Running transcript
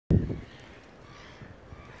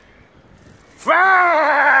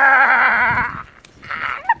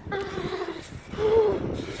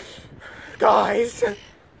Guys,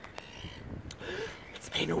 it's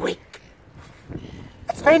been a week.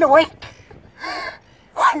 It's been a week.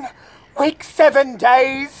 1 week, 7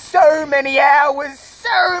 days, so many hours,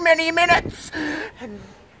 so many minutes, and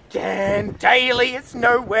Dan Daly is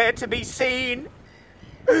nowhere to be seen.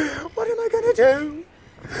 What am I going to do?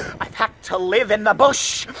 I've had to live in the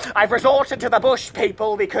bush. I've resorted to the bush,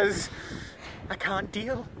 people, because I can't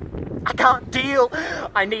deal. I can't deal.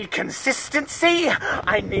 I need consistency.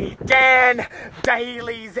 I need Dan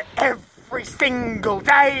Daly's every single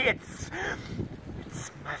day. It's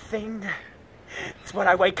my thing. It's when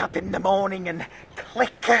I wake up in the morning and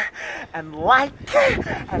click and like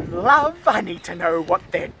and love. I need to know what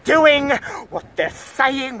they're doing, what they're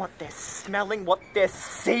saying, what they're smelling, what they're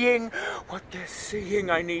seeing. What they're seeing,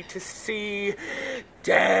 I need to see.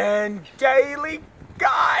 Dan Daly,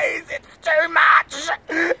 guys, it's too much.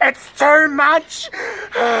 It's too much.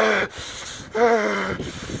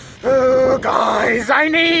 Oh, guys, I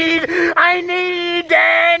need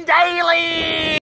Dan